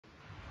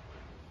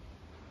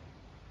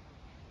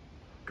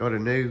Got a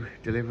new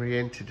delivery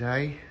in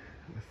today,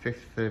 the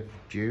 5th of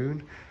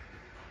June.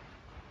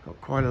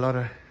 Got quite a lot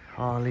of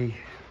Harley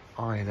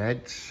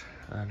Ironheads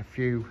and a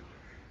few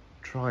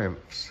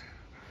Triumphs.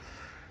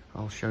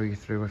 I'll show you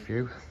through a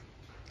few.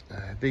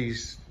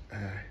 These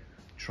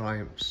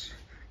Triumphs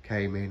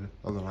came in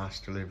on the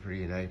last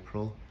delivery in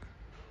April.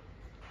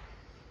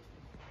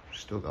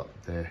 Still got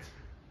the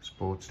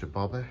Sportster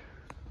bobber.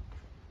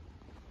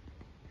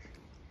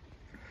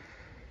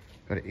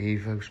 Got an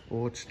Evo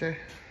Sportster.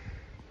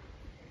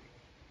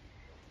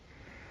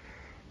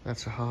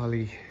 That's a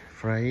Harley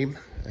frame,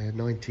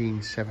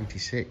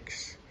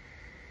 1976.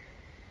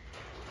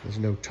 There's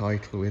no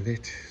title with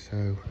it,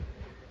 so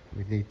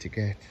we need to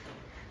get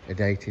a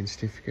dating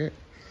certificate.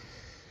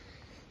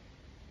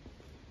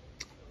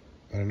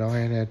 Got an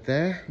Ironhead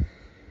there.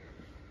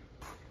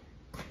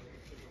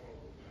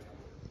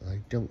 I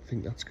don't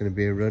think that's going to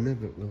be a runner,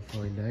 but we'll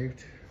find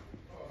out.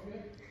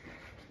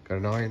 Got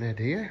an Ironhead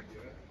here.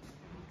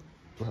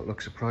 That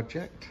looks a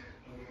project.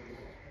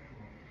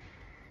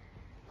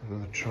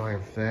 Another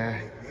Triumph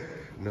there.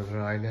 Another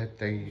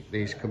Ironhead.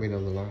 These come in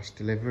on the last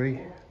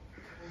delivery.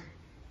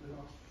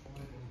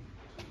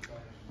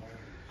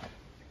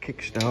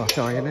 Kickstart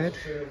Ironhead.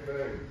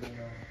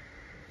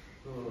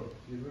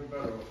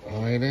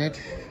 Ironhead.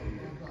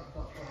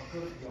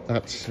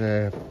 That's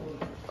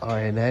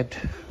Ironhead.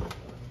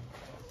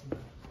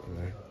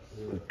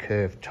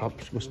 Curved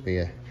tops, must be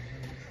a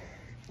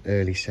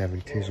early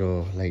 70s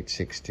or late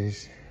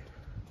 60s.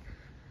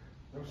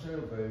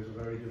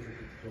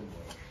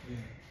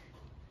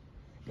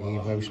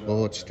 Evo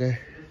Sportster.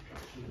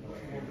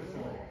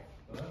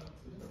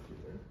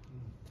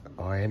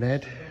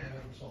 Ironhead.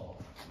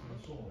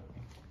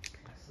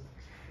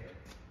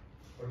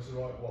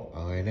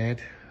 Ironhead.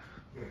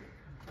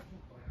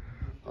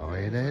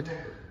 Ironhead.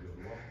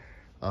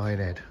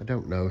 Ironhead. I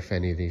don't know if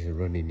any of these are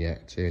running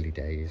yet. It's early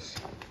days.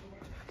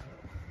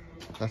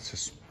 That's a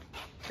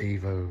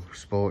Evo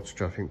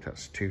Sportster. I think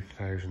that's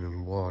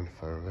 2001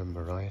 if I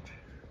remember right.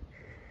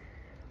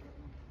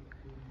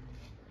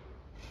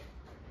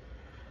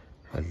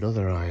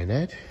 Another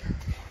Ironhead.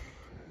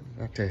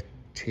 That's a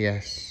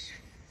TS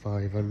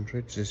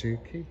 500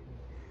 Suzuki.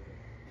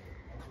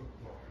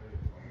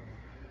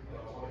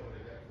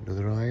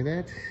 Another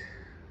Ironhead.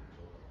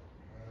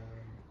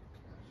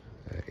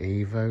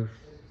 Evo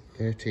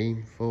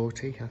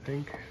 1340, I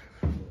think.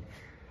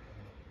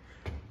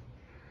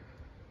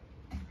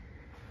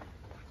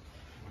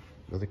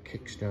 Another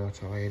Kickstart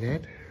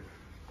Ironhead.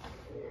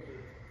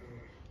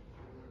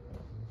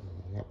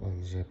 That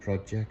one's a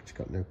project, it's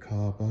got no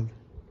carbon.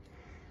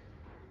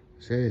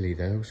 It's early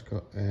though, it's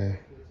got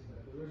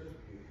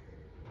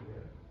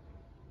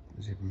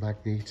is it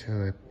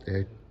Magneto?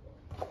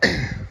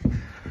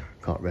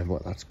 Can't remember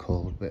what that's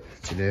called, but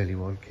it's an early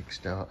one,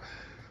 Kickstart.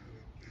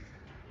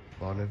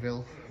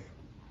 Bonneville.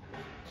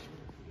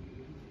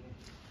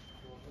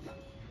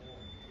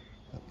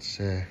 That's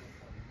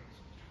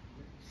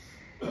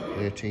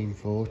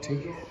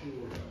 1340.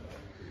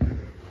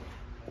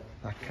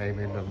 That came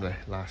in on the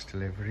last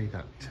delivery,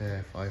 that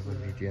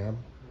 500 Yam.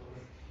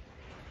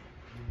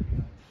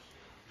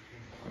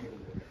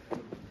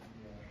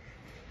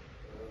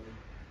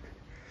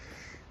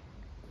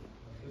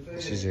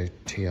 This is a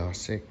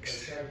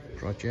TR6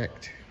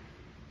 project.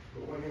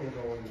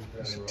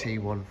 It's a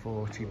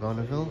T140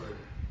 Bonneville.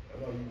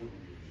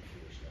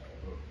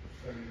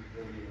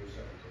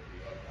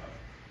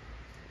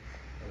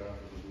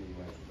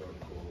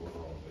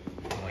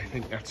 I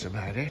think that's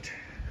about it.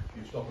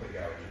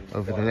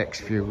 Over the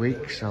next few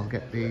weeks I'll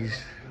get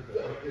these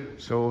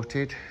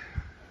sorted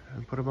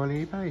and put them on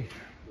eBay.